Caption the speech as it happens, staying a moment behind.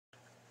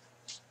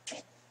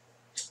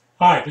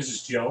Hi, this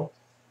is Joe,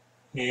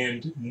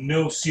 and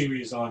no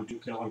series on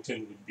Duke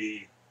Ellington would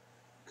be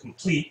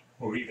complete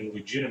or even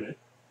legitimate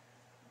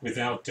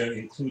without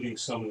including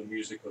some of the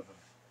music of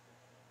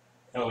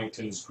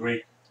Ellington's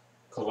great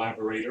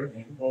collaborator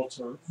and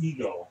alter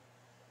ego,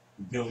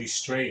 Billy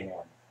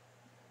Strayhorn.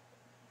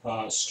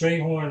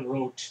 Strayhorn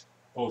wrote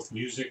both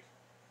music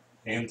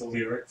and the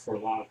lyric for a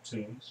lot of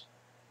tunes,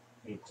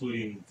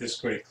 including this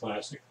great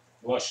classic,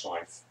 Lush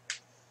Life.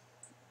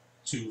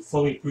 To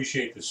fully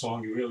appreciate the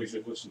song, you really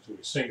should listen to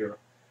a singer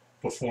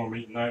perform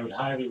it, and I would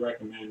highly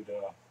recommend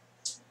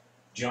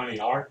Johnny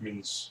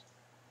Hartman's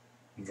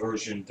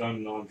version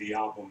done on the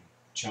album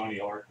Johnny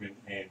Hartman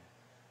and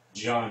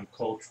John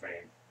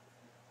Coltrane.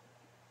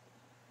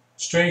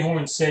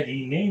 Strayhorn said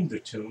he named the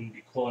tune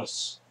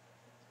because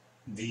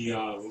the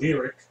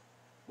lyric,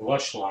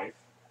 Lush Life,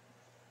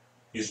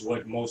 is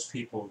what most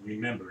people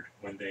remembered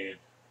when they had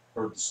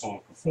heard the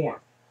song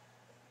performed.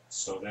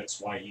 So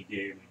that's why he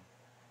gave him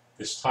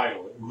this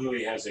title. It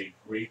really has a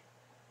great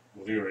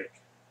lyric,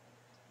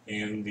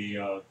 and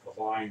the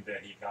line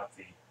that he got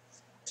the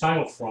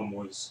title from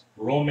was,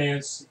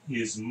 "Romance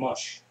is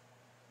mush,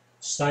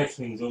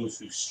 stifling those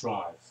who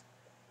strive.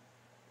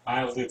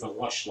 I live a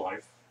lush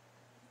life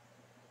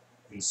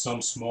in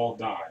some small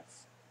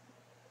dive."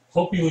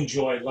 Hope you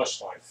enjoy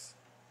Lush Life.